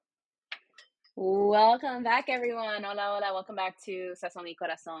Welcome back, everyone. Hola, hola. Welcome back to Sazón y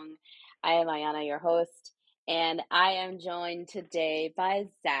Corazón. I am Ayana, your host, and I am joined today by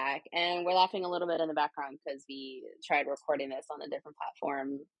Zach. And we're laughing a little bit in the background because we tried recording this on a different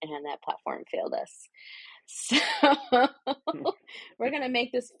platform, and that platform failed us. So we're going to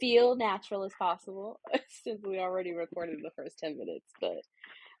make this feel natural as possible since we already recorded the first 10 minutes. But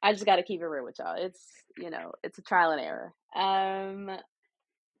I just got to keep it real with y'all. It's a trial and error.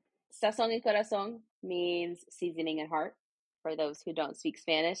 Sazón y corazón means seasoning and heart for those who don't speak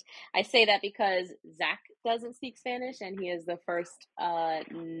Spanish. I say that because Zach doesn't speak Spanish and he is the first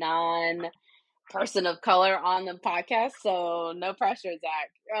non person of color on the podcast. So no pressure,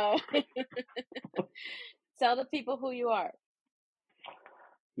 Zach. Tell the people who you are.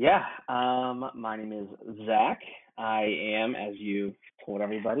 Yeah, my name is Zach. I am, as you told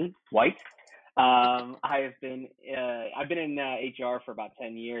everybody, white. I've been in HR for about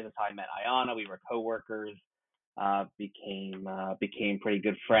 10 years. That's how I met Ayana. We were coworkers. Became pretty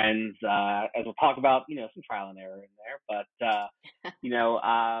good friends. As we'll talk about, some trial and error in there. But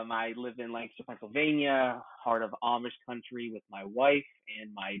I live in Lancaster, Pennsylvania, heart of Amish country, with my wife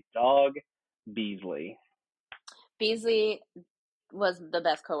and my dog, Beasley. Beasley was the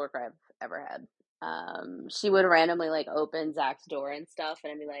best coworker I've ever had. She would randomly open Zach's door and stuff,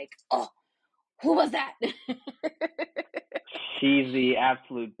 and I'd be like, "Oh, who was that?" She's the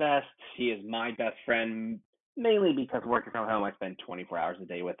absolute best. She is my best friend, mainly because working from home, I spend 24 hours a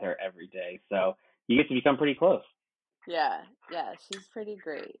day with her every day. So you get to become pretty close. Yeah, she's pretty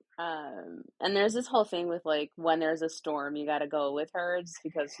great. And there's this whole thing with when there's a storm, you gotta go with her just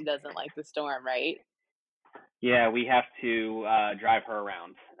because she doesn't like the storm, right? Yeah, we have to drive her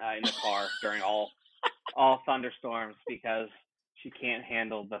around in the car during all thunderstorms because she can't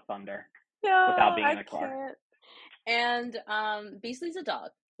handle the thunder No, without being in I a car. can't. And Beasley's a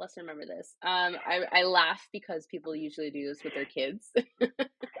dog. Let's remember this. I laugh because people usually do this with their kids,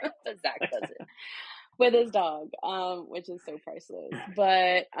 but Zach does it with his dog, which is so priceless.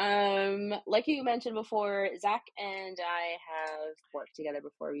 But like you mentioned before, Zach and I have worked together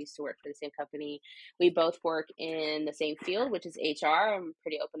before. We used to work for the same company. We both work in the same field, which is HR. I'm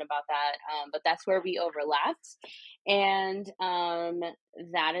pretty open about that. But that's where we overlapped. And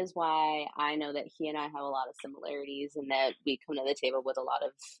that is why I know that he and I have a lot of similarities and that we come to the table with a lot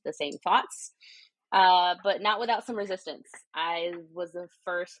of the same thoughts. But not without some resistance. I was the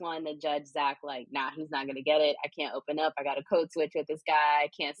first one to judge Zach like, nah, he's not going to get it. I can't open up. I got a code switch with this guy. I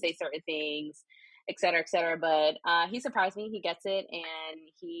can't say certain things, et cetera, et cetera. But he surprised me. He gets it. And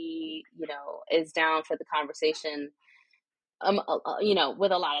he, is down for the conversation,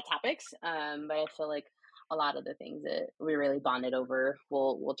 with a lot of topics. But I feel like a lot of the things that we really bonded over,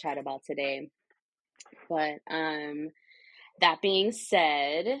 we'll chat about today. But that being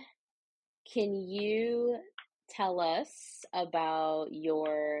said, can you tell us about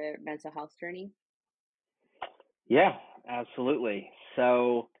your mental health journey? Yeah, absolutely.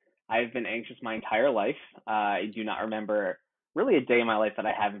 So I've been anxious my entire life. I do not remember really a day in my life that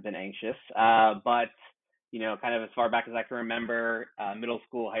I haven't been anxious. But kind of as far back as I can remember, middle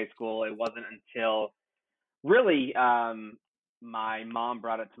school, high school, it wasn't until really my mom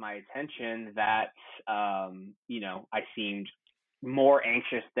brought it to my attention that I seemed more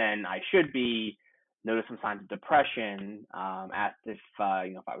anxious than I should be. Noticed some signs of depression. Asked if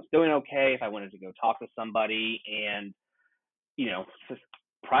if I was doing okay, if I wanted to go talk to somebody, and just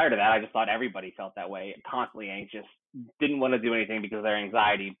prior to that, I just thought everybody felt that way, constantly anxious, didn't want to do anything because of their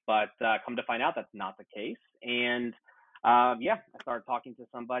anxiety. But come to find out, that's not the case. And I started talking to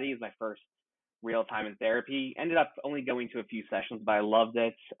somebody. It was my first real time in therapy. Ended up only going to a few sessions, but I loved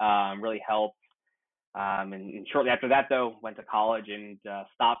it. Really helped. And shortly after that, though, went to college and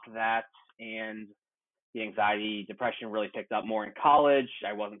stopped that. And the anxiety, depression really picked up more in college.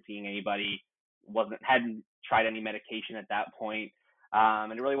 I wasn't seeing anybody, hadn't tried any medication at that point.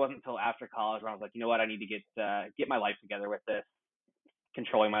 And it really wasn't until after college where I was like, you know what, I need to get my life together with this,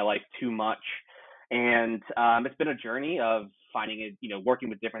 controlling my life too much. And it's been a journey of finding it, working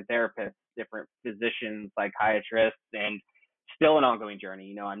with different therapists, different physicians, psychiatrists, and still an ongoing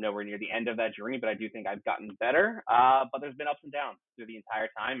journey. I'm nowhere near the end of that journey, but I do think I've gotten better. But there's been ups and downs through the entire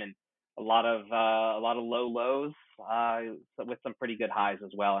time, and a lot of low lows with some pretty good highs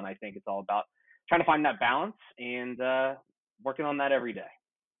as well. And I think it's all about trying to find that balance and working on that every day.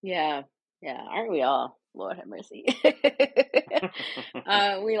 Yeah, aren't we all? Lord have mercy.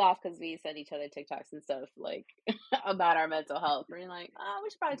 We laugh because we send each other TikToks and stuff like about our mental health. We're like, oh, we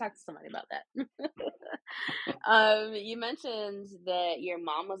should probably talk to somebody about that. You mentioned that your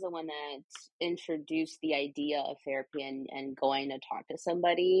mom was the one that introduced the idea of therapy and going to talk to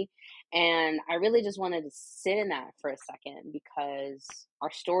somebody. And I really just wanted to sit in that for a second because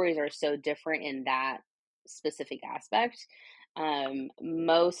our stories are so different in that specific aspect.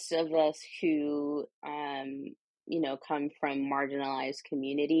 Most of us who, come from marginalized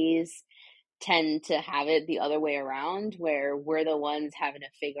communities tend to have it the other way around, where we're the ones having to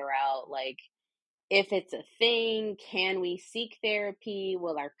figure out, like, if it's a thing, can we seek therapy?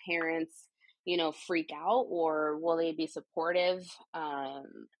 Will our parents, freak out, or will they be supportive?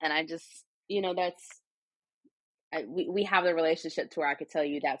 And I just, we have the relationship to where I could tell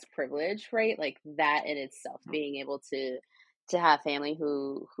you that's privilege, right? Like that in itself, being able to have family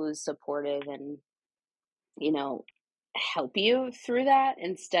who's supportive and, you know, help you through that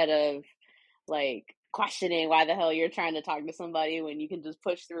instead of like questioning why the hell you're trying to talk to somebody when you can just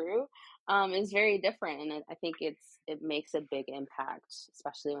push through, is very different. And I think it makes a big impact,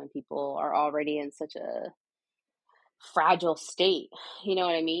 especially when people are already in such a fragile state. You know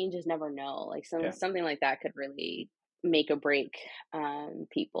what I mean? Just never know. Like Yeah. something like that could really make or break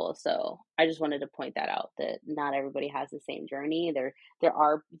people. So I just wanted to point that out, that not everybody has the same journey. There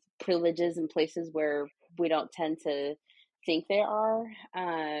are privileges in places where we don't tend to think there are.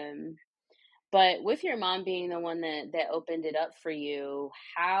 But with your mom being the one that opened it up for you,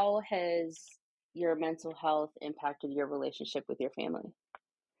 how has your mental health impacted your relationship with your family?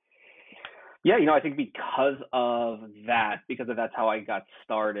 Yeah, I think because of that's how I got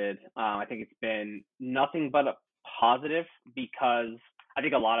started. I think it's been nothing but a positive because I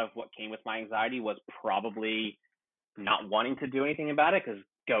think a lot of what came with my anxiety was probably not wanting to do anything about it because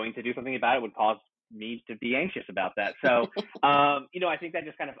going to do something about it would cause me to be anxious about that. So, I think that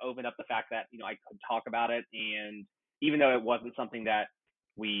just kind of opened up the fact that, I could talk about it. And even though it wasn't something that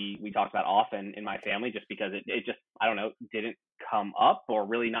we talked about often in my family, just because it just, I don't know, didn't come up, or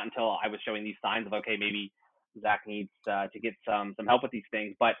really not until I was showing these signs of, okay, maybe Zach needs to get some help with these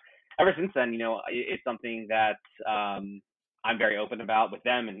things. But ever since then, it's something that, I'm very open about with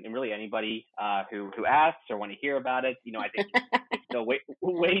them, and really anybody who asks or want to hear about it. I think it's still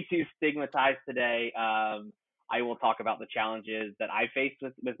way too stigmatized today. I will talk about the challenges that I faced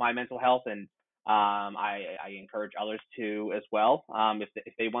with my mental health, and I encourage others to as well,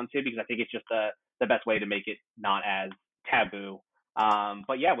 if they want to, because I think it's just the best way to make it not as taboo.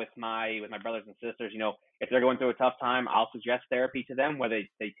 But yeah, with my brothers and sisters, if they're going through a tough time, I'll suggest therapy to them. Whether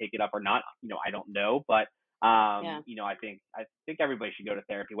they take it up or not, I don't know. But Yeah. I think everybody should go to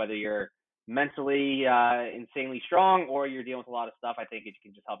therapy, whether you're mentally insanely strong or you're dealing with a lot of stuff. I think it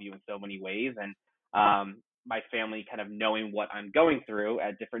can just help you in so many ways. And my family kind of knowing what I'm going through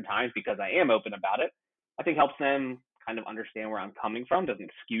at different times, because I am open about it, I think helps them kind of understand where I'm coming from. Doesn't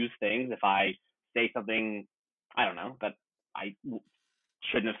excuse things if I say something, I don't know, that I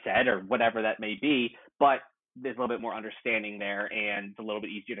shouldn't have said, or whatever that may be. But there's a little bit more understanding there, and it's a little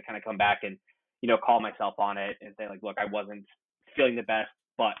bit easier to kind of come back and call myself on it and say, like, look, I wasn't feeling the best,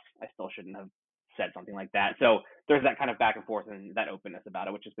 but I still shouldn't have said something like that. So there's that kind of back and forth and that openness about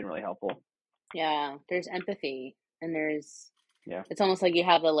it, which has been really helpful. Yeah. There's empathy, and Yeah. it's almost like you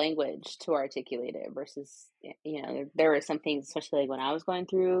have the language to articulate it versus, there were some things, especially like when I was going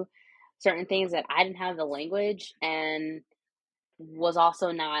through certain things, that I didn't have the language, and was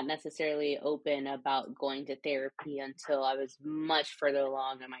also not necessarily open about going to therapy until I was much further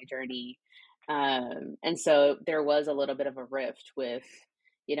along in my journey. And so there was a little bit of a rift with,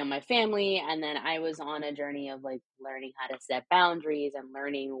 my family. And then I was on a journey of like learning how to set boundaries and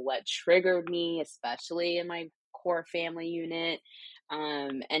learning what triggered me, especially in my core family unit,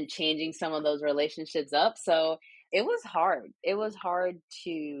 and changing some of those relationships up. So it was hard. It was hard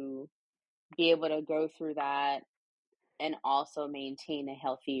to be able to go through that and also maintain a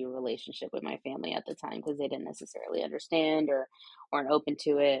healthy relationship with my family at the time, because they didn't necessarily understand or weren't open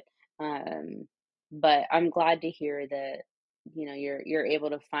to it. Um, but I'm glad to hear that you're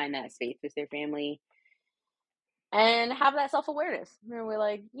able to find that space with your family and have that self awareness. And we're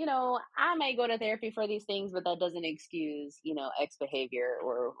like, I may go to therapy for these things, but that doesn't excuse X behavior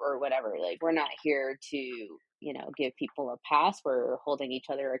or whatever. Like, we're not here to give people a pass. We're holding each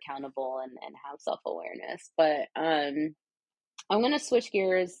other accountable and have self awareness. But I'm going to switch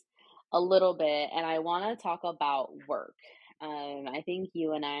gears a little bit, and I want to talk about work. I think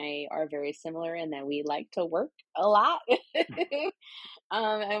you and I are very similar in that we like to work a lot,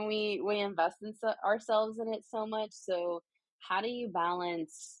 and we invest in ourselves in it so much. So, how do you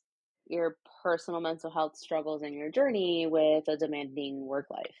balance, your personal mental health struggles and your journey with a demanding work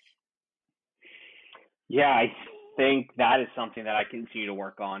life? Yeah, I think that is something that I continue to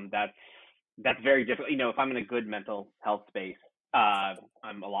work on. That's very difficult. If I'm in a good mental health space,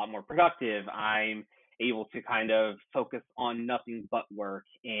 I'm a lot more productive. I'm able to kind of focus on nothing but work,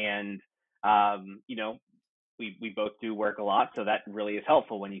 and we both do work a lot, so that really is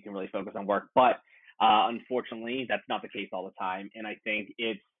helpful when you can really focus on work. But unfortunately, that's not the case all the time, and I think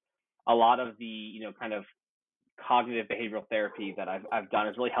it's a lot of the kind of cognitive behavioral therapy that I've done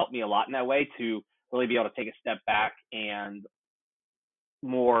has really helped me a lot in that way to really be able to take a step back and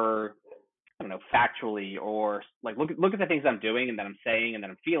more, I don't know, factually, or like look at the things I'm doing and that I'm saying and that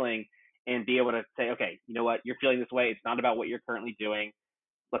I'm feeling, and be able to say, okay, you know what, you're feeling this way. It's not about what you're currently doing.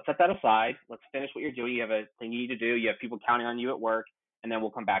 Let's set that aside. Let's finish what you're doing. You have a thing you need to do. You have people counting on you at work, and then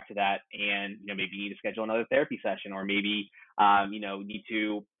we'll come back to that. And maybe you need to schedule another therapy session, or maybe need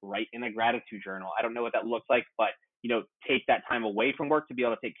to write in a gratitude journal. I don't know what that looks like, but take that time away from work to be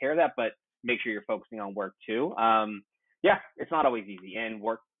able to take care of that, but make sure you're focusing on work too. Yeah, it's not always easy, and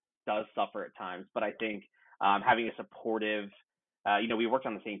work does suffer at times. But I think having a supportive we worked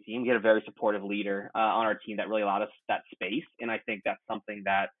on the same team. We had a very supportive leader on our team that really allowed us that space. And I think that's something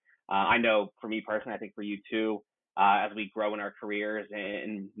that I know for me personally, I think for you too, as we grow in our careers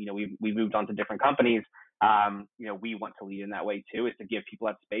and we moved on to different companies, we want to lead in that way too, is to give people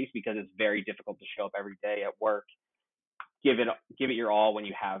that space, because it's very difficult to show up every day at work, give it your all when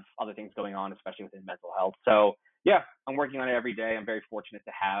you have other things going on, especially within mental health. So yeah, I'm working on it every day. I'm very fortunate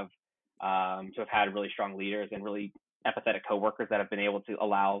to have had really strong leaders and really empathetic coworkers that have been able to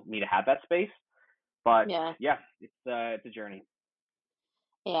allow me to have that space. But Yeah. yeah, it's a journey.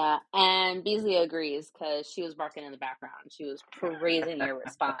 Yeah, and Beasley agrees because she was barking in the background. She was praising your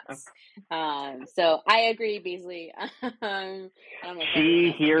response. So I agree, Beasley. I don't know if everyone she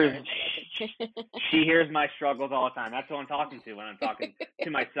else in hears here, but I think. she hears my struggles all the time. That's who I'm talking to when I'm talking to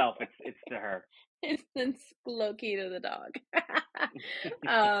myself. It's to her. It's low key to the dog.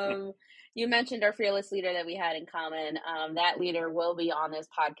 um, you mentioned our fearless leader that we had in common. That leader will be on this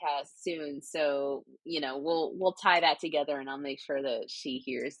podcast soon, so we'll tie that together, and I'll make sure that she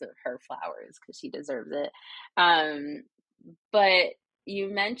hears her flowers because she deserves it. Um, but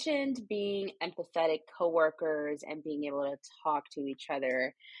you mentioned being empathetic coworkers and being able to talk to each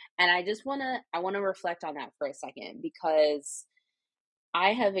other, and I want to reflect on that for a second because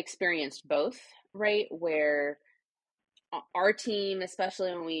I have experienced both, right? Where our team,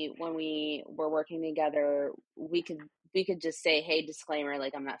 especially when we were working together, we could just say, hey, disclaimer,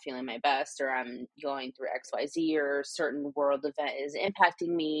 like I'm not feeling my best, or I'm going through XYZ, or a certain world event is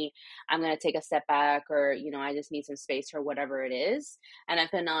impacting me. I'm going to take a step back, or I just need some space, or whatever it is. And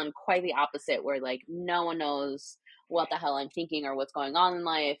I've been on quite the opposite, where like no one knows what the hell I'm thinking or what's going on in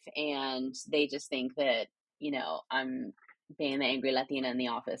life, and they just think that I'm being the angry Latina in the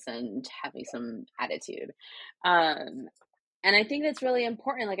office and having some attitude. Um, and I think that's really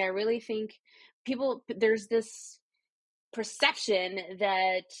important. Like, I really think there's this perception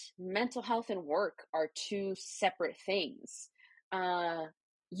that mental health and work are two separate things. Uh,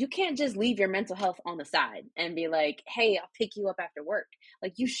 you can't just leave your mental health on the side and be like, "Hey, I'll pick you up after work."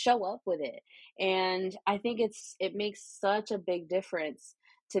 Like, you show up with it, and I think it makes such a big difference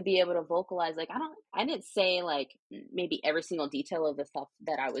to be able to vocalize. Like, I didn't say like maybe every single detail of the stuff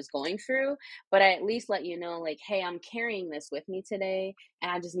that I was going through, but I at least let you know, like, "Hey, I'm carrying this with me today, and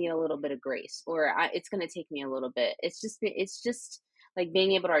I just need a little bit of grace, or it's going to take me a little bit." It's just like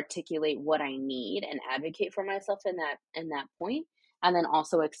being able to articulate what I need and advocate for myself in that point, and then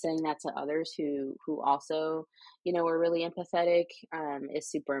also extending that to others who also were really empathetic,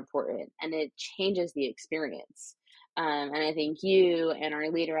 is super important, and it changes the experience. And I think you and our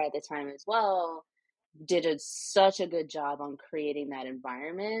leader at the time as well did such a good job on creating that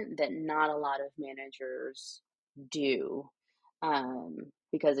environment that not a lot of managers do,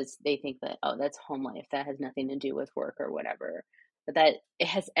 because they think that, oh, that's home life, that has nothing to do with work or whatever, but that it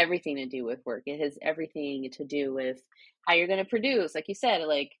has everything to do with work. It has everything to do with how you're going to produce, like you said,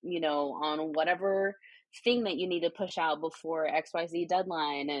 like on whatever thing that you need to push out before XYZ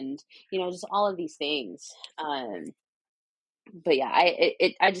deadline, and just all of these things. But yeah,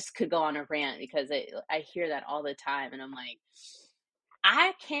 I just could go on a rant because I hear that all the time, and I'm like,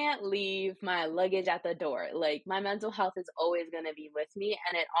 I can't leave my luggage at the door. Like, my mental health is always going to be with me,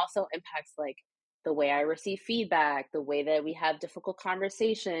 and it also impacts like the way I receive feedback, the way that we have difficult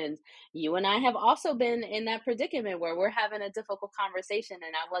conversations. You and I have also been in that predicament where we're having a difficult conversation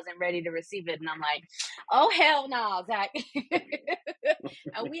and I wasn't ready to receive it, and I'm like, oh hell no, Zach.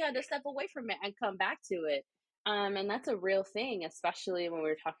 And we had to step away from it and come back to it. And that's a real thing, especially when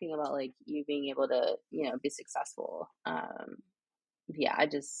we're talking about like you being able to, be successful. Yeah,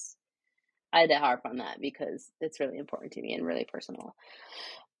 I had to harp on that because it's really important to me and really personal.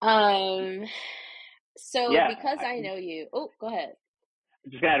 Um, so Yeah, because I know you, oh, go ahead.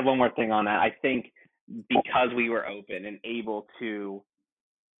 just gonna add one more thing on that. I think because we were open and able to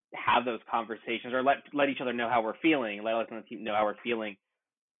have those conversations or let each other know how we're feeling, let us know how we're feeling.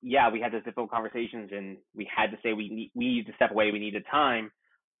 Yeah, we had those difficult conversations and we had to say we needed to step away, we needed time,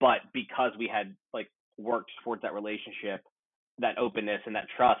 but because we had like worked towards that relationship, that openness and that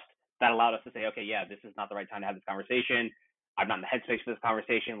trust, that allowed us to say, okay, yeah, this is not the right time to have this conversation. I'm not in the headspace for this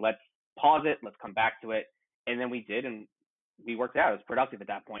conversation. Let's pause it. Let's come back to it. And then we did, and we worked out. It was productive at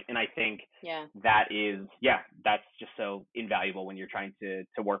that point. And I think Yeah, that is, yeah, that's just so invaluable when you're trying to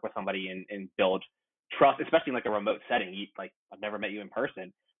work with somebody and build trust, especially in like a remote setting. Like I've never met you in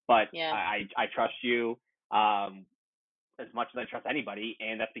person, but yeah, I trust you um, as much as I trust anybody,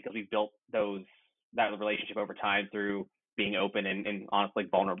 and that's because we've built that relationship over time through being open and honestly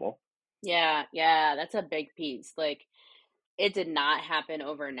vulnerable. yeah, yeah. That's a big piece. Like, it did not happen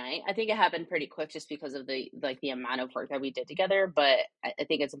overnight. I think it happened pretty quick just because of the amount of work that we did together. But I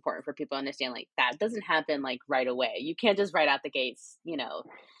think it's important for people to understand like that doesn't happen like right away. You can't just right out the gates,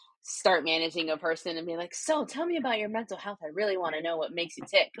 start managing a person and be like, so tell me about your mental health. I really want to know what makes you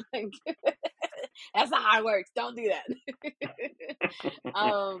tick. Like, that's not how it works. Don't do that.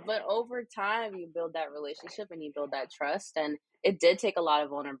 But over time, you build that relationship and you build that trust. And it did take a lot of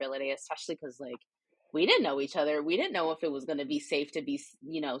vulnerability, especially because, like, we didn't know each other. We didn't know if it was going to be safe to be,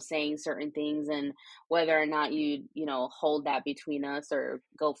 saying certain things and whether or not you'd, hold that between us or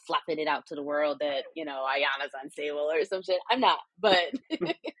go flapping it out to the world that, Ayana's unstable or some shit. I'm not, but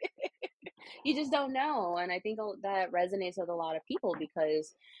you just don't know. And I think that resonates with a lot of people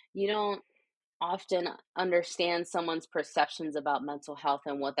because you don't often understand someone's perceptions about mental health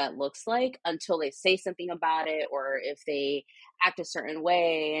and what that looks like until they say something about it or if they act a certain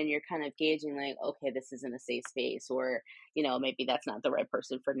way and you're kind of gauging like, okay, this isn't a safe space or maybe that's not the right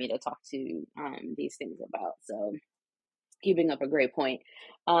person for me to talk to these things about. So keeping up a great point.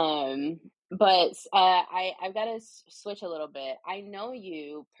 But I've got to switch a little bit. I know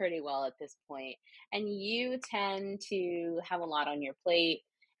you pretty well at this point, and you tend to have a lot on your plate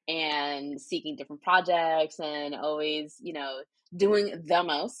and seeking different projects and always, doing the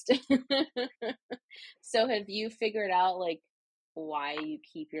most. So have you figured out like why you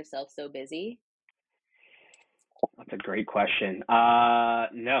keep yourself so busy? That's a great question.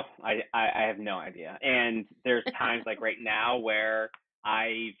 No, I have no idea. And there's times like right now where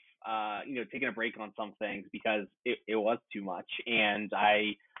I've taken a break on some things because it was too much and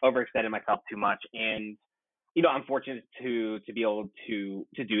I overextended myself too much. And I'm fortunate to be able to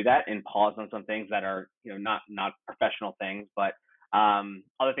do that and pause on some things that are not professional things, but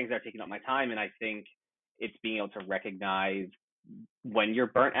other things that are taking up my time. And I think it's being able to recognize when you're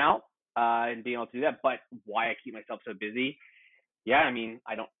burnt out and being able to do that. But why I keep myself so busy? Yeah, I mean,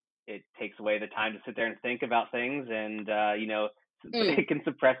 I don't. It takes away the time to sit there and think about things, and Mm, it can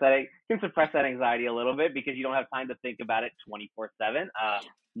suppress that anxiety a little bit because you don't have time to think about it 24/7. well,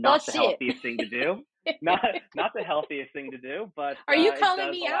 Not the shit. healthiest thing to do. Not the healthiest thing to do, but Are you it calling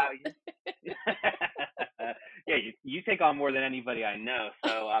does me allow out? you. Yeah, you take on more than anybody I know,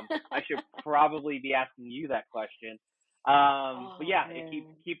 so I should probably be asking you that question. But Oh yeah, it keeps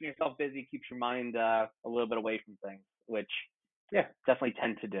man. keeping yourself busy, keeps your mind a little bit away from things, which yeah, definitely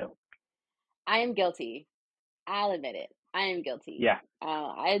tend to do. I am guilty. I'll admit it. I am guilty. Yeah,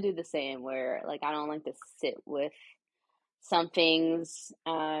 I do the same where like I don't like to sit with some things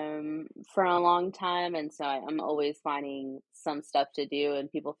for a long time, and so I'm always finding some stuff to do. And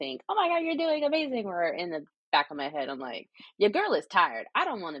people think, "Oh my God, you're doing amazing!" Or in the back of my head, I'm like, "Your girl is tired. I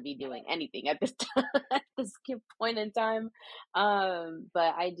don't want to be doing anything at this time, at this point in time."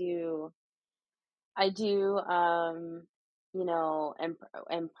 But I do,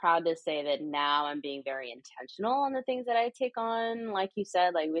 am proud to say that now I'm being very intentional on the things that I take on. Like you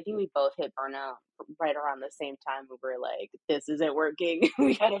said, like I think we both hit burnout right around the same time. We were like, "This isn't working.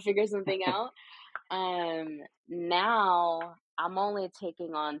 We got to figure something out." Now I'm only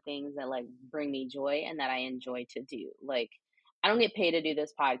taking on things that like bring me joy and that I enjoy to do. Like I don't get paid to do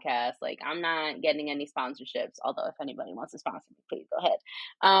this podcast. Like I'm not getting any sponsorships, although if anybody wants to sponsor me, please go ahead.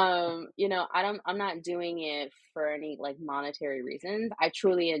 I'm not doing it for any like monetary reasons. I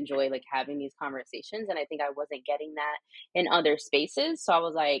truly enjoy like having these conversations and I think I wasn't getting that in other spaces. So I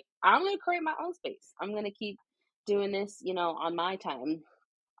was like, I'm gonna create my own space. I'm gonna keep doing this, on my time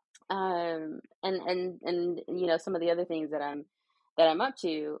and some of the other things that I'm that I'm up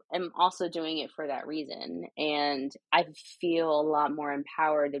to, am also doing it for that reason. And I feel a lot more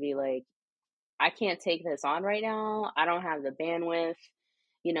empowered to be like, I can't take this on right now. I don't have the bandwidth,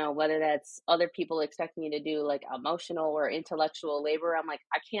 whether that's other people expect me to do like emotional or intellectual labor. I'm like,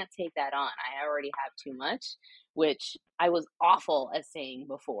 I can't take that on. I already have too much, which I was awful at saying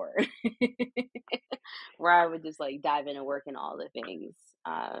before, where I would just like dive in and work in all the things,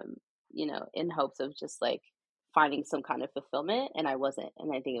 in hopes of just like finding some kind of fulfillment. And I wasn't.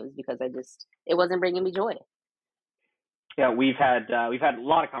 And I think it was because it wasn't bringing me joy. Yeah, we've had a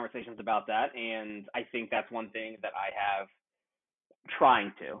lot of conversations about that, and I think that's one thing that I have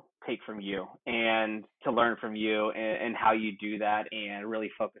trying to take from you and to learn from you, and how you do that, and really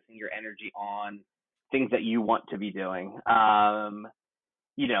focusing your energy on things that you want to be doing.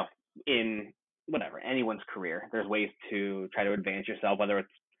 You know, in whatever anyone's career, there's ways to try to advance yourself, whether it's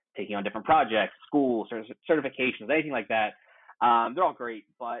taking on different projects, schools, certifications, anything like that. They're all great,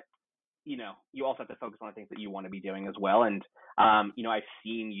 but you also have to focus on the things that you want to be doing as well. And I've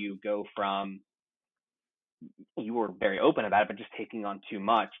seen you go from, you were very open about it, but just taking on too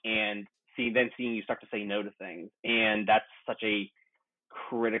much, and seeing you start to say no to things, and that's such a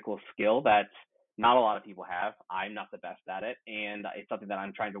critical skill that not a lot of people have. I'm not the best at it, and it's something that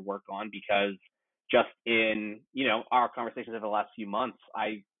I'm trying to work on, because just in our conversations over the last few months,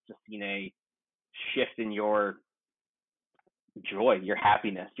 I just seen a shift in your joy, your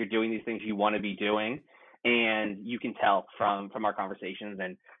happiness. You're doing these things you want to be doing, and you can tell from our conversations.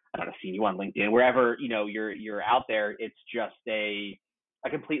 And I don't know, seeing you on LinkedIn, wherever you're out there. It's just a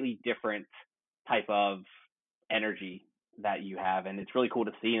completely different type of energy that you have, and it's really cool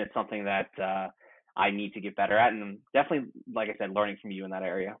to see. And it's something that I need to get better at, and I'm definitely, like I said, learning from you in that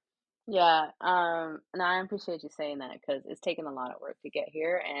area. Yeah, and I appreciate you saying that because it's taken a lot of work to get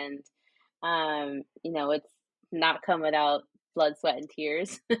here, and it's not come without blood, sweat, and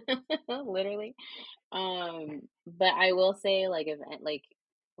tears, literally. But I will say, like, if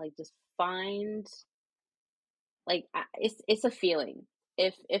like just find like it's a feeling.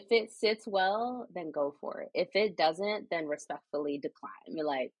 If it sits well, then go for it. If it doesn't, then respectfully decline. Be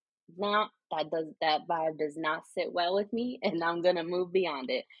like, no, that vibe does not sit well with me, and I'm gonna move beyond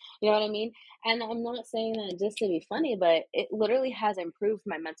it. You know what I mean? And I'm not saying that just to be funny, but it literally has improved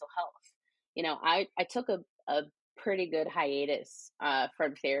my mental health. I took a pretty good hiatus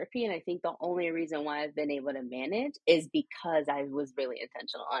from therapy, and I think the only reason why I've been able to manage is because I was really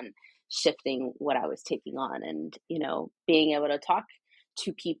intentional on shifting what I was taking on, and being able to talk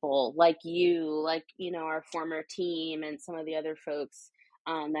to people like you, like our former team and some of the other folks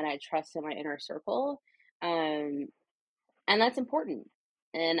that I trust in my inner circle. Um, and that's important.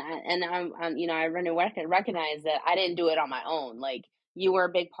 I really recognize that I didn't do it on my own. Like, you were a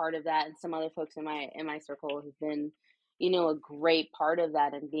big part of that, and some other folks in my circle have been, a great part of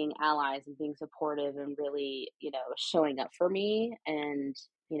that, and being allies and being supportive and really, showing up for me, and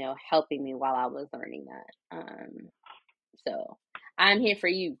helping me while I was learning that. So I'm here for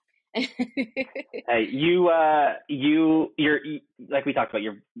you. Hey, like we talked about,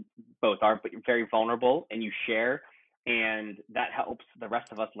 you're both are, but you're very vulnerable, and you share, and that helps the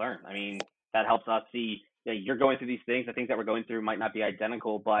rest of us learn. I mean, that helps us see that you're going through these things. The things that we're going through might not be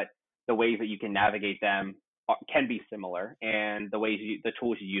identical, but the ways that you can navigate them can be similar, and the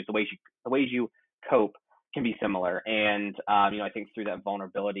tools you use, the ways you cope can be similar. And I think through that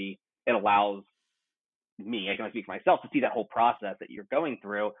vulnerability, it allows me, I can only speak for myself, to see that whole process that you're going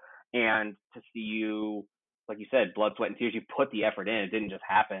through, and to see you, like you said, blood, sweat, and tears. You put the effort in. It didn't just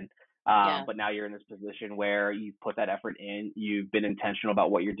happen. Yeah, But now you're in this position where you put that effort in. You've been intentional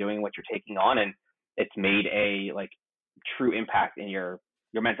about what you're doing, what you're taking on, and it's made a like true impact in your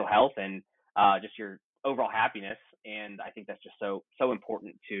mental health, and just your overall happiness. And I think that's just so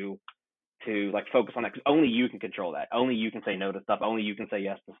important to like focus on that, because only you can control that. Only you can say no to stuff. Only you can say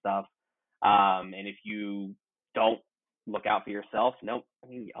yes to stuff. And if you don't look out for yourself, no, I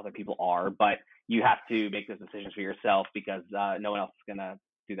mean, other people are, but you have to make those decisions for yourself, because no one else is gonna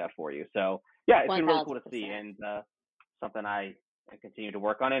do that for you. So yeah, it's one been really cool thousand to see, percent. and something I continue to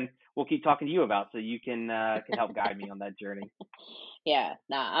work on, and we'll keep talking to you about, so you can help guide me on that journey. Yeah,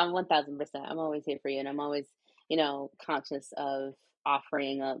 nah, I'm 1000%. I'm always here for you, and I'm always, conscious of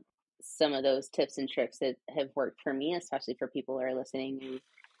offering up some of those tips and tricks that have worked for me, especially for people who are listening who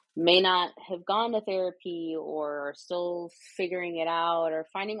may not have gone to therapy or are still figuring it out or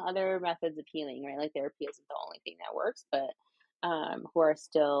finding other methods of healing, right? Like, therapy isn't the only thing that works, but who are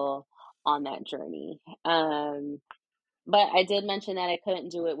still on that journey. But I did mention that I couldn't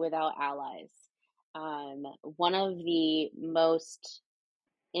do it without allies. One of the most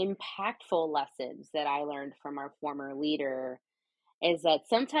impactful lessons that I learned from our former leader is that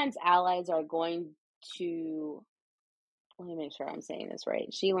sometimes allies are going to, let me make sure I'm saying this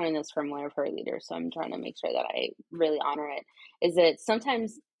right. She learned this from one of her leaders, so I'm trying to make sure that I really honor it. Is that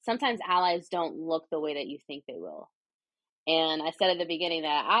sometimes allies don't look the way that you think they will. And I said at the beginning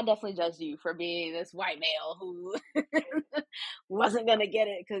that I definitely judged you for being this white male who wasn't gonna get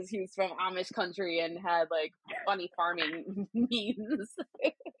it because he was from Amish country and had like funny farming memes.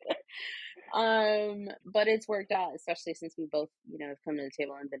 But it's worked out, especially since we both, have come to the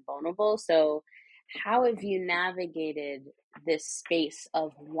table and been vulnerable. So, how have you navigated this space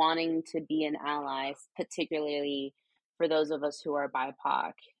of wanting to be an ally, particularly for those of us who are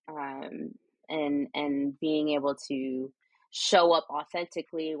BIPOC, and being able to show up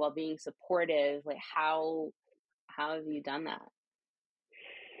authentically while being supportive? Like, how have you done that?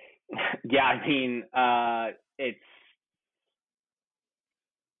 Yeah, I mean, it's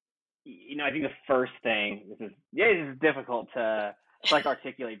I think the first thing, this is difficult to like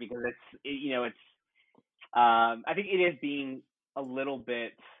articulate because it's I think it is being a little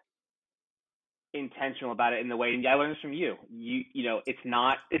bit intentional about it in the way, and I learned this from you. It's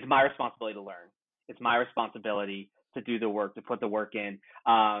my responsibility to learn. It's my responsibility to do the work, to put the work in.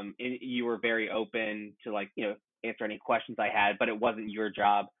 And you were very open to answer any questions I had, but it wasn't your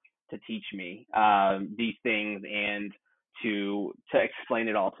job to teach me these things and to explain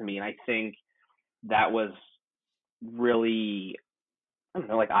it all to me. And I think that was really, I don't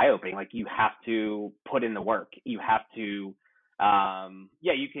know, like eye opening. Like you have to put in the work. You have to,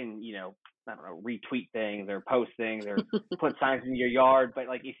 yeah, you can, I don't know, retweet things or post things or put signs in your yard. But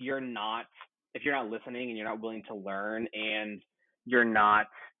like if you're not listening and you're not willing to learn and you're not,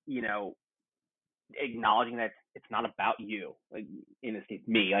 you know, acknowledging that it's not about you, like in this case,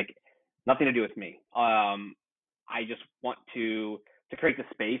 me, like nothing to do with me. I just want to create the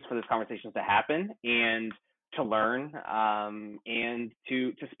space for those conversations to happen and to learn, and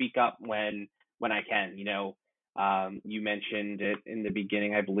to speak up when I can. You mentioned it in the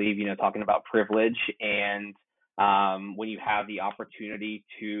beginning, I believe. Talking about privilege and when you have the opportunity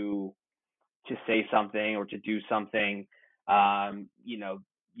to say something or to do something,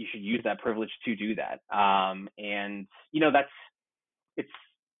 you should use that privilege to do that. And that's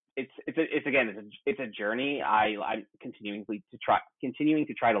it's it's a journey. I'm continuing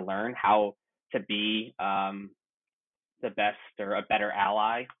to try to learn how to be the best or a better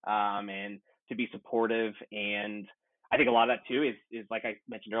ally, and to be supportive. And I think a lot of that too is like I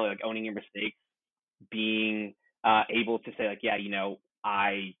mentioned earlier, like owning your mistakes, being able to say like, yeah,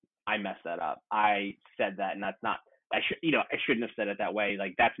 I messed that up. I said that, and that's not. I shouldn't have said it that way.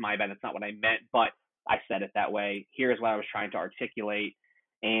 Like that's my bad. That's not what I meant, but I said it that way. Here's what I was trying to articulate,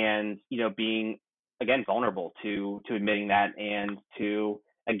 and being again vulnerable to admitting that, and to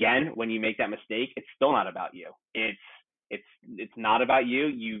again when you make that mistake, it's still not about you. It's not about you.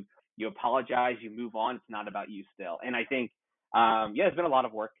 You apologize, you move on. It's not about you still. And I think yeah, there's been a lot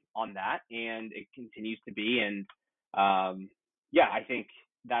of work on that, and it continues to be. And yeah, I think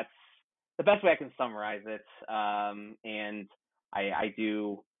that's the best way I can summarize it. And I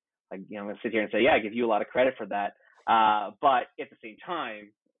do, like, I'm going to sit here and say, yeah, I give you a lot of credit for that. But at the same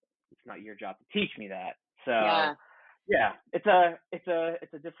time, it's not your job to teach me that. So Yeah. yeah, it's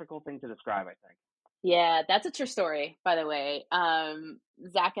a difficult thing to describe, I think. Yeah, that's a true story, by the way.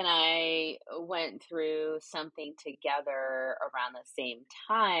 Zach and I went through something together around the same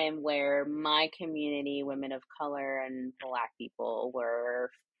time where my community, women of color and Black people,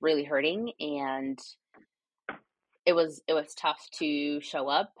 were really hurting, and it was tough to show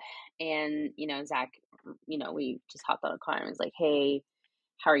up. And Zach, we just hopped on a car and was like, "Hey,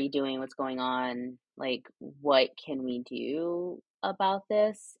 how are you doing? What's going on? Like, what can we do about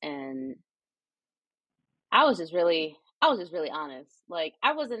this?" And I was just really honest. Like,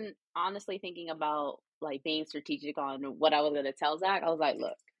 I wasn't honestly thinking about like being strategic on what I was gonna tell Zach. I was like,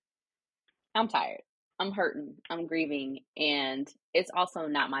 look, I'm tired. I'm hurting. I'm grieving. And it's also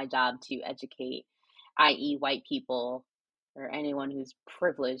not my job to educate, i.e., white people or anyone who's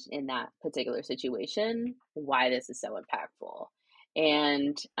privileged in that particular situation, why this is so impactful.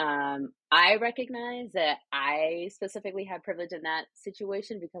 And I recognize that I specifically had privilege in that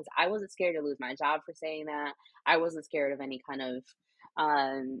situation because I wasn't scared to lose my job for saying that. I wasn't scared of any kind of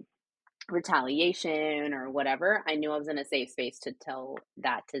um, retaliation or whatever. I knew I was in a safe space to tell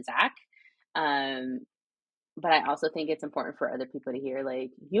that to Zach. Um, but I also think it's important for other people to hear,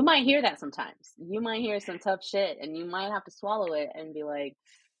 like, you might hear that sometimes. You might hear some tough shit and you might have to swallow it and be like,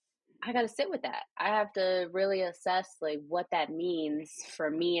 I got to sit with that. I have to really assess like what that means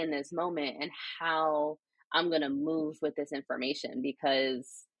for me in this moment and how I'm going to move with this information,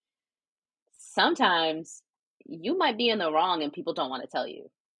 because sometimes you might be in the wrong and people don't want to tell you,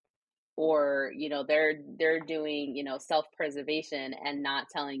 or they're doing self-preservation and not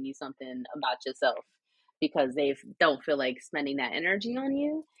telling you something about yourself because they don't feel like spending that energy on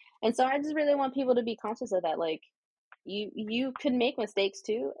you. And so I just really want people to be conscious of that, like you can make mistakes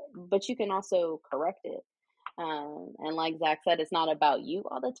too, but you can also correct it. And like Zach said, it's not about you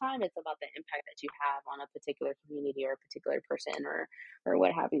all the time, it's about the impact that you have on a particular community or a particular person, or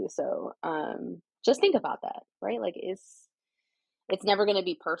what have you. So just think about that, right? Like it's never going to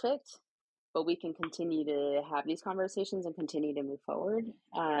be perfect, but we can continue to have these conversations and continue to move forward.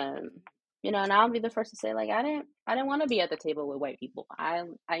 And I'll be the first to say, like, I didn't want to be at the table with white people. I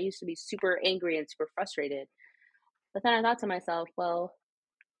used to be super angry and super frustrated, but then I thought to myself, well,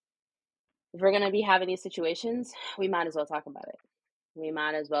 if we're gonna be having these situations, we might as well talk about it. We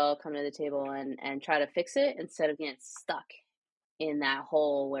might as well come to the table and try to fix it instead of getting stuck in that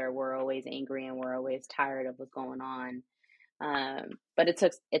hole where we're always angry and we're always tired of what's going on. But it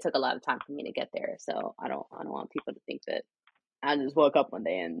took a lot of time for me to get there. So I don't want people to think that I just woke up one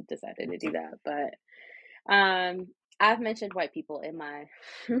day and decided to do that. But I've mentioned white people in my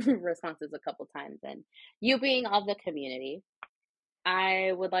responses a couple times, and you being of the community,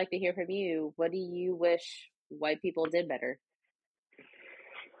 I would like to hear from you. What do you wish white people did better?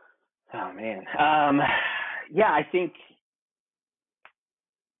 Oh man. Yeah, I think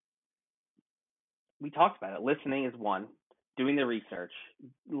we talked about it. Listening is one. Doing the research,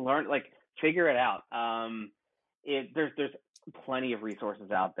 learn, like, figure it out. There's plenty of resources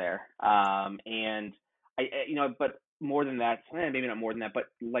out there, and but more than that, maybe not more than that, but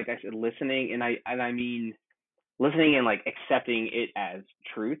like I said, listening, and I mean listening and like accepting it as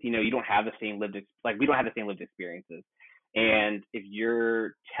truth. You don't have the same like we don't have the same lived experiences, and if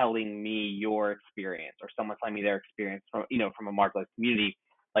you're telling me your experience or someone telling me their experience from a marginalized community,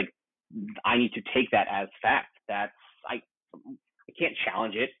 like I need to take that as fact. I can't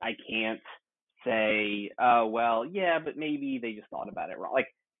challenge it. I can't say, oh well, yeah, but maybe they just thought about it wrong. Like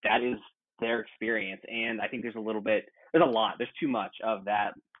that is their experience, and I think there's too much of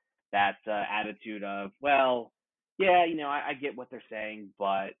that attitude of, well, yeah, I get what they're saying,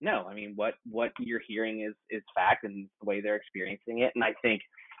 but no, I mean, what you're hearing is fact and the way they're experiencing it, and I think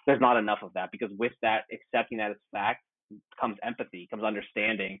there's not enough of that, because with that, accepting that as fact, comes empathy, comes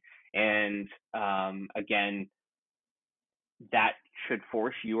understanding, and again, that should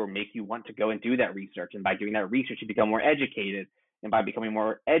force you or make you want to go and do that research, and by doing that research, you become more educated, and by becoming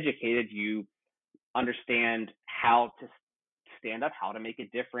more educated, you understand how to stand up, how to make a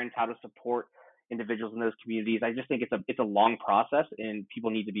difference, how to support individuals in those communities. I just think it's a long process, and people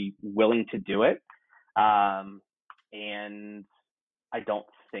need to be willing to do it. And I don't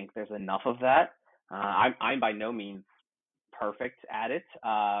think there's enough of that. I'm by no means perfect at it,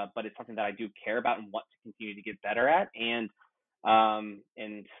 but it's something that I do care about and want to continue to get better at. And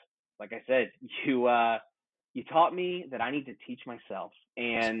like I said, you taught me that I need to teach myself,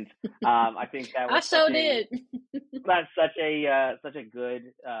 and I think that I was sure did. such a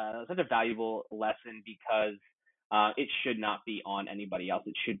good, such a valuable lesson, because it should not be on anybody else.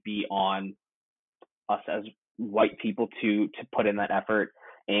 It should be on us as white people to put in that effort,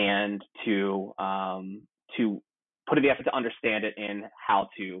 and to put in the effort to understand it and how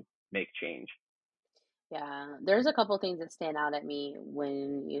to make change. Yeah, there's a couple things that stand out at me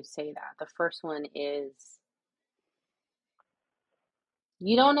when you say that. The first one is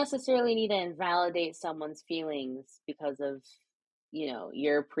you don't necessarily need to invalidate someone's feelings because of,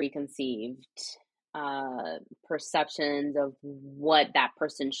 your preconceived perceptions of what that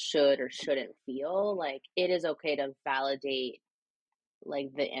person should or shouldn't feel. Like, it is okay to validate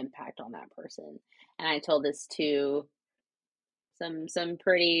like the impact on that person. And I told this to some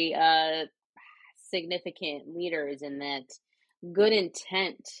pretty significant leaders, in that good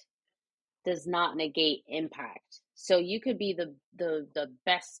intent does not negate impact. So you could be the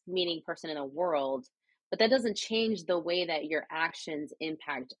best meaning person in the world, but that doesn't change the way that your actions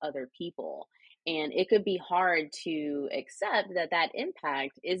impact other people. And it could be hard to accept that that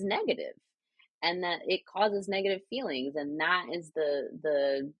impact is negative and that it causes negative feelings, and that is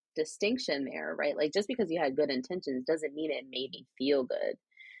the distinction there, right? Like, just because you had good intentions doesn't mean it made me feel good.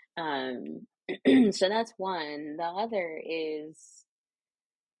 um so that's one. The other is,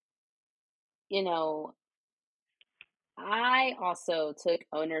 you know I also took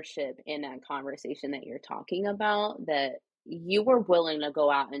ownership in that conversation that you're talking about, that you were willing to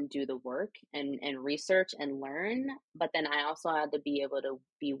go out and do the work and research and learn, but then I also had to be able to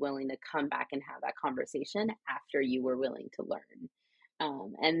be willing to come back and have that conversation after you were willing to learn.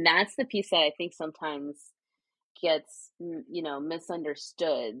 And that's the piece that I think sometimes gets,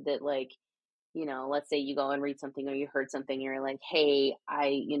 misunderstood, that like let's say you go and read something or you heard something, and you're like, hey,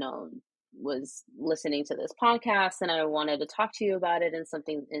 I, was listening to this podcast and I wanted to talk to you about it, and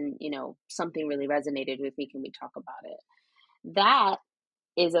something really resonated with me. Can we talk about it? That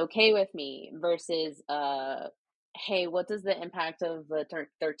is okay with me versus hey, what does the impact of the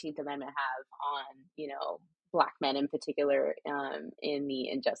 13th Amendment have on, black men in particular, in the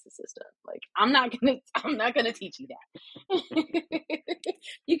injustice system? Like, I'm not gonna teach you that.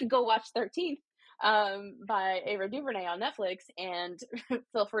 You could go watch 13th by Ava DuVernay on Netflix, and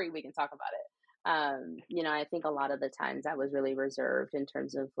feel free, we can talk about it. I think a lot of the times I was really reserved in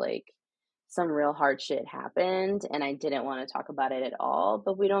terms of like some real hard shit happened and I didn't want to talk about it at all,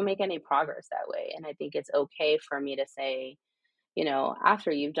 but we don't make any progress that way. And I think it's okay for me to say,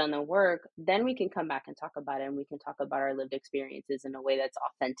 after you've done the work, then we can come back and talk about it, and we can talk about our lived experiences in a way that's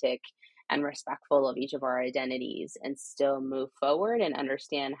authentic and respectful of each of our identities, and still move forward and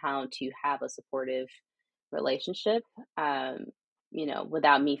understand how to have a supportive relationship.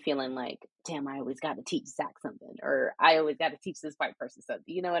 Without me feeling like, damn, I always got to teach Zach something, or I always got to teach this white person something.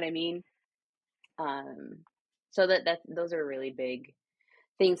 You know what I mean? Um, so that those are really big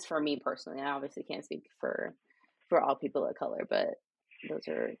things for me personally. I obviously can't speak for all people of color, but those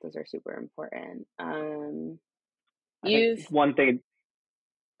are super important. I think You've one thing,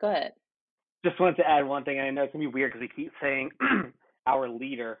 Go ahead. just wanted to add one thing, and I know it's gonna be weird because we keep saying our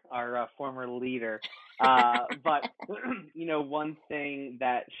leader, our former leader, but one thing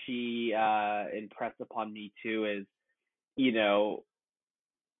that she impressed upon me too is, you know,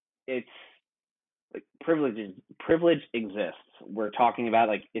 it's like privilege exists. We're talking about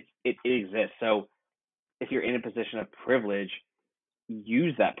like it exists. So if you're in a position of privilege,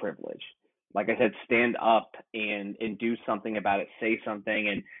 use that privilege. Like I said, stand up and do something about it. Say something,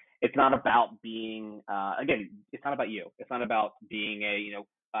 and it's not about being again. It's not about you. It's not about being a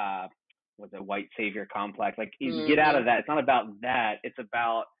what's a white savior complex. Like get out Mm-hmm. of that. It's not about that. It's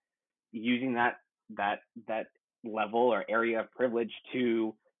about using that level or area of privilege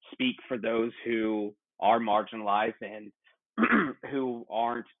to speak for those who are marginalized and who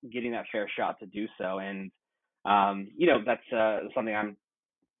aren't getting that fair shot to do so. And that's something I'm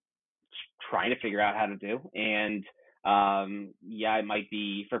trying to figure out how to do. And yeah, it might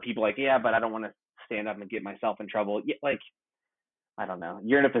be for people like, yeah, but I don't want to stand up and get myself in trouble. Yeah, like I don't know.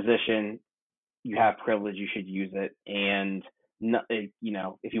 You're in a position, you have privilege, you should use it. And no,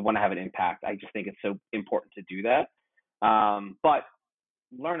 if you want to have an impact, I just think it's so important to do that. But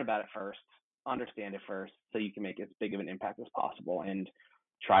learn about it first, understand it first, so you can make as big of an impact as possible, and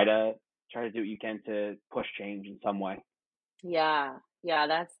try to do what you can to push change in some way. Yeah,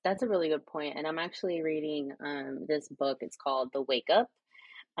 yeah, that's a really good point. And I'm actually reading this book. It's called The Wake Up,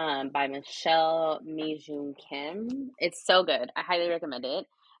 by Michelle Mijun Kim. It's so good. I highly recommend it.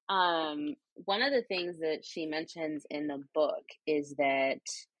 One of the things that she mentions in the book is that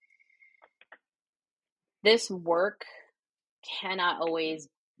this work cannot always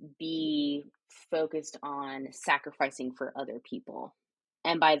be focused on sacrificing for other people.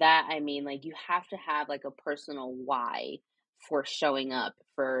 And by that, I mean, like, you have to have like a personal why for showing up,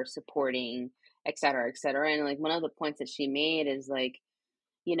 for supporting, et cetera, et cetera. And like, one of the points that she made is like,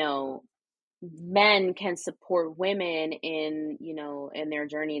 you know, men can support women in their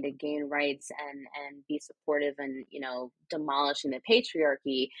journey to gain rights and be supportive and demolishing the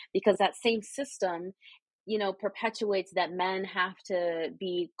patriarchy, because that same system perpetuates that men have to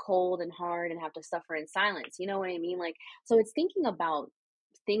be cold and hard and have to suffer in silence. You know what I mean? Like, so it's thinking about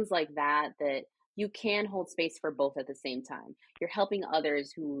things like that you can hold space for both at the same time. You're helping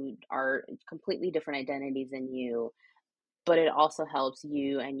others who are completely different identities than you, but it also helps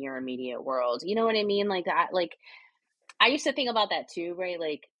you and your immediate world. You know what I mean? I used to think about that too, right?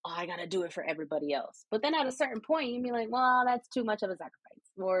 Like, oh, I gotta do it for everybody else. But then at a certain point, you'd be like, well, that's too much of a sacrifice.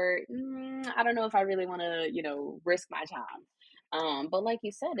 Or I don't know if I really want to, risk my time. But like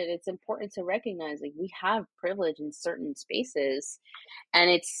you said, it's important to recognize like we have privilege in certain spaces,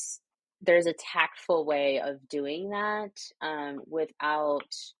 and there's a tactful way of doing that, without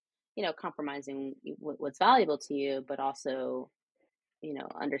compromising what's valuable to you, but also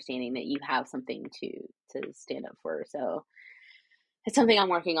understanding that you have something to stand up for. So it's something I'm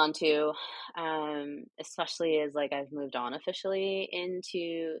working on too, especially as like I've moved on officially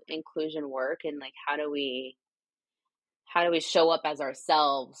into inclusion work, and like how do we show up as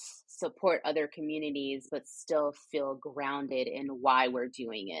ourselves, support other communities, but still feel grounded in why we're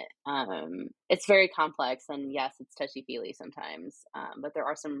doing it. It's very complex, and yes, it's touchy feely sometimes, but there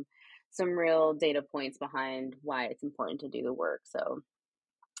are some real data points behind why it's important to do the work. So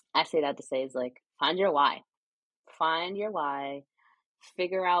I say that to say is like, find your why. Find your why,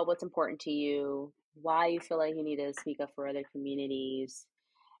 figure out what's important to you, why you feel like you need to speak up for other communities,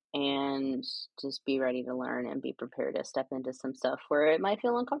 and just be ready to learn and be prepared to step into some stuff where it might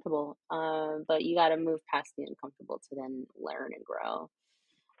feel uncomfortable. But you got to move past the uncomfortable to then learn and grow,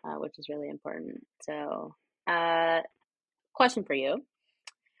 which is really important. So, uh, question for you.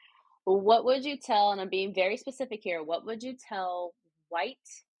 What would you tell, and I'm being very specific here, what would you tell white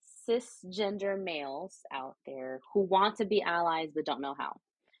cisgender males out there who want to be allies but don't know how?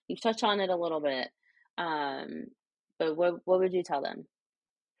 You've touched on it a little bit, um, but what would you tell them?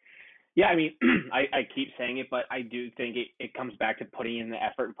 Yeah, I mean, I keep saying it, but I do think it comes back to putting in the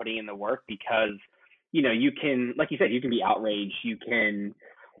effort and putting in the work because, you can, like you said, you can be outraged. You can,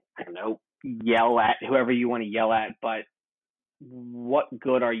 I don't know, yell at whoever you want to yell at, but what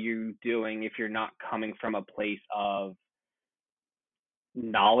good are you doing if you're not coming from a place of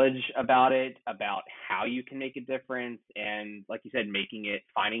knowledge about it, about how you can make a difference, and like you said,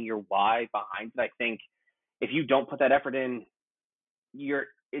 finding your why behind it. I think if you don't put that effort in, you're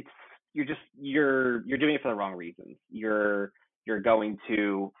it's you're doing it for the wrong reasons. You're going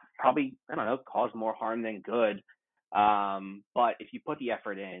to probably, I don't know, cause more harm than good. But if you put the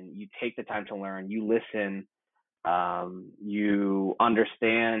effort in, you take the time to learn, you listen, you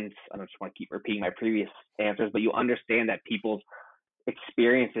understand. I don't just want to keep repeating my previous answers, but you understand that people's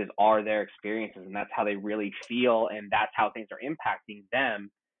experiences are their experiences, and that's how they really feel, and that's how things are impacting them.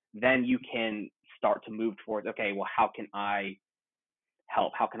 Then you can start to move towards, okay, well, how can I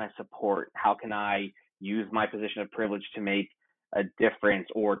help? How can I support? How can I use my position of privilege to make a difference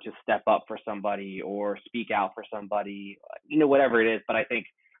or to step up for somebody or speak out for somebody, whatever it is. But I think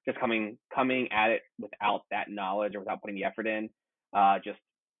just coming at it without that knowledge or without putting the effort in, just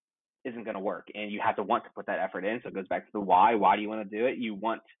isn't going to work. And you have to want to put that effort in. So it goes back to the why. Why do you want to do it? You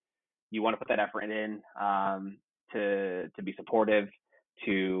want to put that effort in, to be supportive,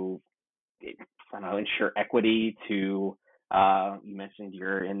 to, I don't know, ensure equity, to, you mentioned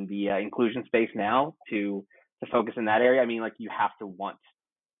you're in the inclusion space now, to focus in that area. I mean, like, you have to want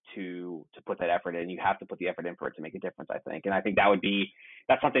to put that effort in. You have to put the effort in for it to make a difference, I think. And I think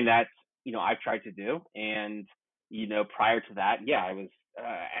that's something that, I've tried to do. And, prior to that, yeah, I was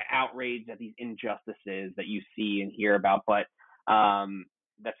outraged at these injustices that you see and hear about, but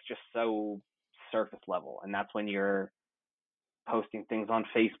that's just so surface level. And that's when you're posting things on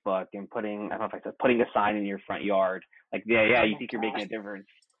Facebook and putting, I don't know if I said, putting a sign in your front yard. Like, yeah, Oh you my think you're making God. a difference,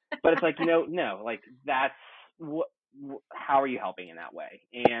 but it's like, no, like, that's what, how are you helping in that way?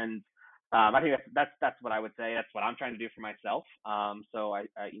 And I think that's what I would say. That's what I'm trying to do for myself. So I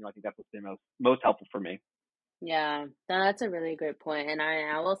think that's what's been most helpful for me. Yeah, that's a really great point. And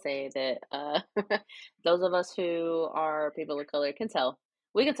I will say that those of us who are people of color can tell.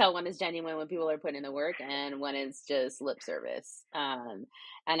 We can tell when it's genuine, when people are putting in the work, and when it's just lip service. And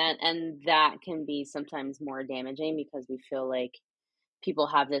that can be sometimes more damaging because we feel like people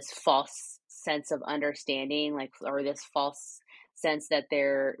have this false sense of understanding, like, or this false sense that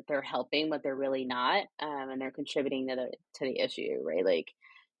they're helping, but they're really not, and they're contributing to the issue, right? Like,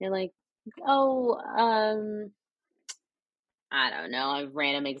 you're like, oh, I don't know, a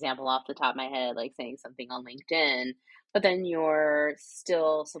random example off the top of my head, like saying something on LinkedIn, but then you're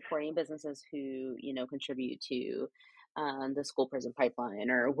still supporting businesses who, contribute to the school prison pipeline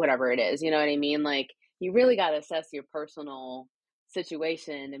or whatever it is. You know what I mean? Like, you really got to assess your personal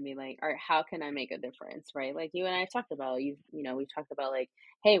situation and be like, all right, how can I make a difference? Right? Like you and I have talked about, we've talked about like,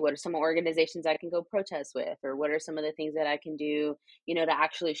 hey, what are some organizations I can go protest with? Or what are some of the things that I can do, to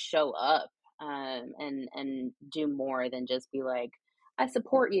actually show up, and do more than just be like, I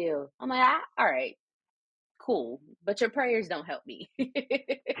support you. I'm like, all right, cool, but your prayers don't help me.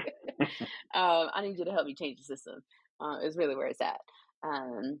 I need you to help me change the system. Is really where it's at.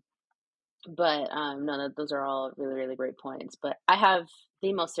 Um, but no, those are all really, really great points. But I have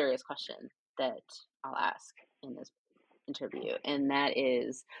the most serious question that I'll ask in this interview, and that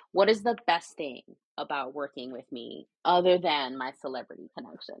is, what is the best thing about working with me other than my celebrity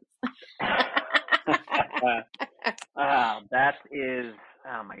connections? That is,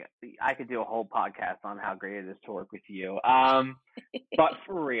 oh my God, I could do a whole podcast on how great it is to work with you. But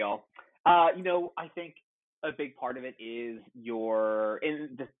for real, I think a big part of it is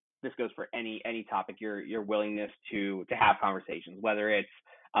and this goes for any topic, your willingness to have conversations, whether it's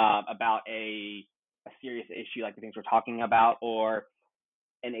about a serious issue like the things we're talking about, or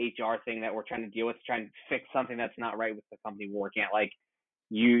an HR thing that we're trying to deal with, trying to fix something that's not right with the company we're working at. Like,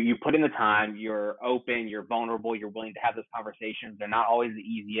 you put in the time, you're open, you're vulnerable, you're willing to have those conversations. They're not always the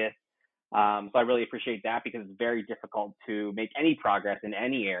easiest. So I really appreciate that, because it's very difficult to make any progress in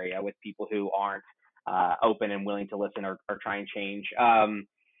any area with people who aren't open and willing to listen or try and change.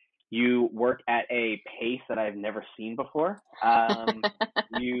 You work at a pace that I've never seen before.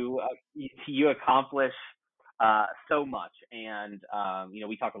 You accomplish so much, and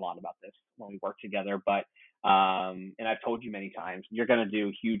we talk a lot about this when we work together. But and I've told you many times, you're going to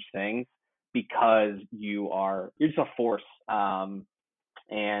do huge things because you're just a force.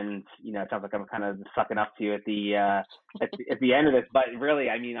 And it sounds like I'm kind of sucking up to you at the end of this, but really,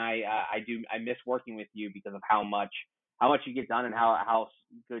 I mean, I miss working with you because of how much you get done and how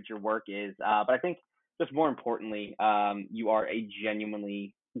good your work is. But I think just more importantly, you are a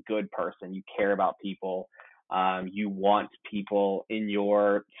genuinely good person. You care about people. You want people in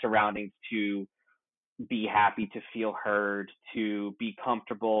your surroundings to be happy, to feel heard, to be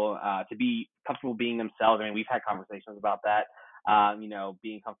comfortable being themselves. I mean, we've had conversations about that.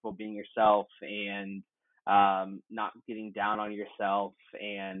 Being comfortable being yourself and not getting down on yourself.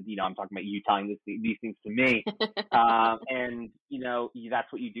 And I'm talking about you telling these things to me. And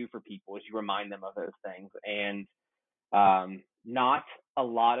that's what you do for people is you remind them of those things. And not a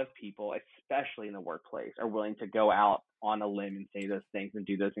lot of people, especially in the workplace, are willing to go out on a limb and say those things and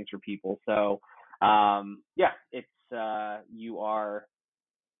do those things for people. So, you are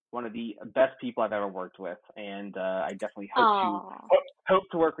one of the best people I've ever worked with, and I definitely Aw. hope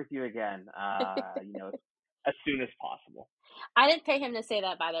to work with you again. As soon as possible. I didn't pay him to say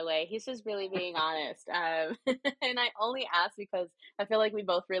that, by the way. He's just really being honest. And I only asked because I feel like we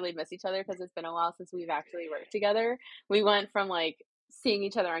both really miss each other because it's been a while since we've actually worked together. We went from like seeing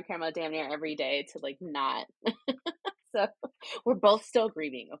each other on camera damn near every day to like not. So we're both still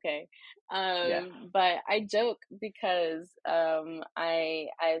grieving, okay? Yes. But I joke because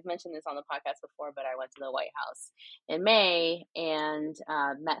I've mentioned this on the podcast before, but I went to the White House in May and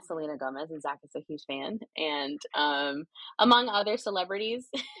met Selena Gomez, and Zach is a huge fan, and among other celebrities.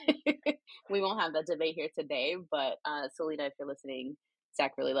 We won't have that debate here today, but Selena, if you're listening,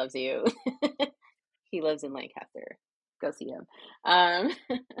 Zach really loves you. He lives in Lancaster. Go see him. Um,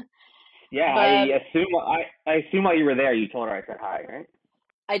 Yeah, but I assume while you were there, you told her I said hi, right?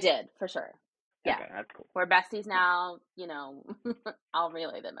 I did for sure. Yeah. Okay, that's cool. We're besties now, I'll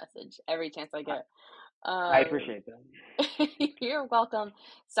relay the message every chance I I, get. I Um, appreciate that. you're welcome.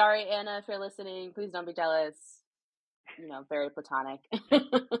 Sorry, Anna, if you're listening, please don't be jealous. Very platonic.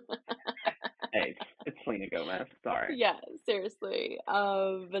 Hey, it's Selena Gomez. Sorry. Yeah, seriously.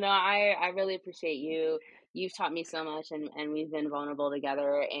 But no, I really appreciate you. You've taught me so much, and we've been vulnerable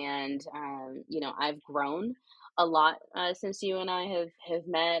together. And I've grown a lot since you and I have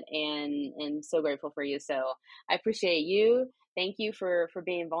met, and so grateful for you. So I appreciate you. Thank you for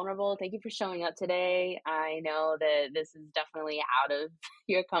being vulnerable. Thank you for showing up today. I know that this is definitely out of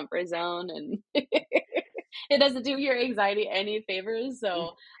your comfort zone, and it doesn't do your anxiety any favors.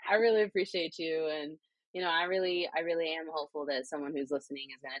 So I really appreciate you, and I really am hopeful that someone who's listening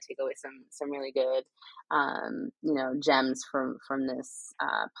is going to take away some really good, gems from this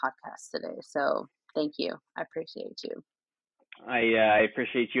podcast today. So thank you. I appreciate you. I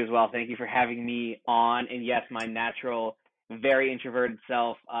appreciate you as well. Thank you for having me on. And yes, my natural, very introverted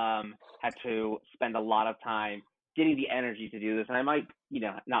self had to spend a lot of time getting the energy to do this. And I might,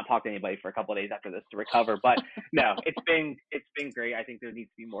 not talk to anybody for a couple of days after this to recover. But no, it's been great. I think there needs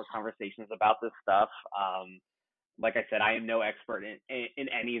to be more conversations about this stuff. Like I said, I am no expert in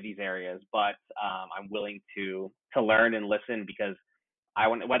any of these areas, but I'm willing to learn and listen because I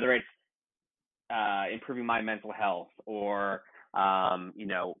want, whether it's improving my mental health or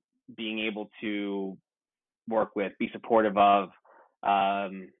being able to work with, be supportive of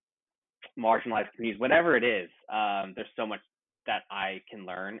um, marginalized communities, whatever it is. There's so much that I can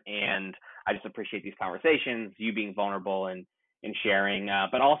learn, and I just appreciate these conversations, you being vulnerable and sharing,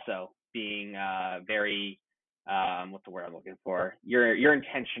 but also being very what's the word I'm looking for? You're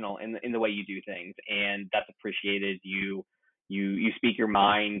intentional in the way you do things, and that's appreciated. You speak your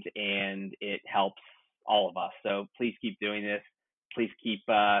mind, and it helps all of us. So please keep doing this. Please keep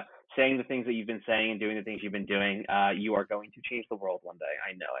saying the things that you've been saying and doing the things you've been doing. You are going to change the world one day.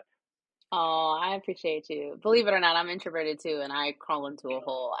 I know it. Oh, I appreciate you. Believe it or not, I'm introverted too, and I crawl into a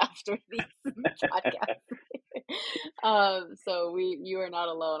hole after these podcasts. So you are not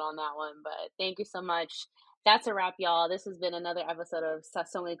alone on that one, but thank you so much. That's a wrap, y'all. This has been another episode of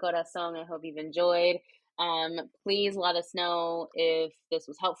Sazón y Corazón. I hope you've enjoyed. Please let us know if this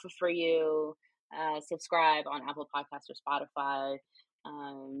was helpful for you. Subscribe on Apple Podcasts or Spotify.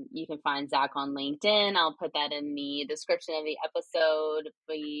 You can find Zach on LinkedIn. I'll put that in the description of the episode.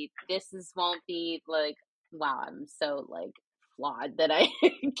 But won't be like, wow, I'm so like flawed that I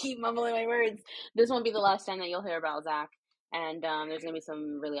keep mumbling my words. This won't be the last time that you'll hear about Zach. And there's gonna be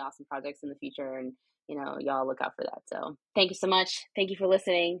some really awesome projects in the future, and y'all look out for that. So thank you so much. Thank you for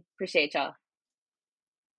listening. Appreciate y'all.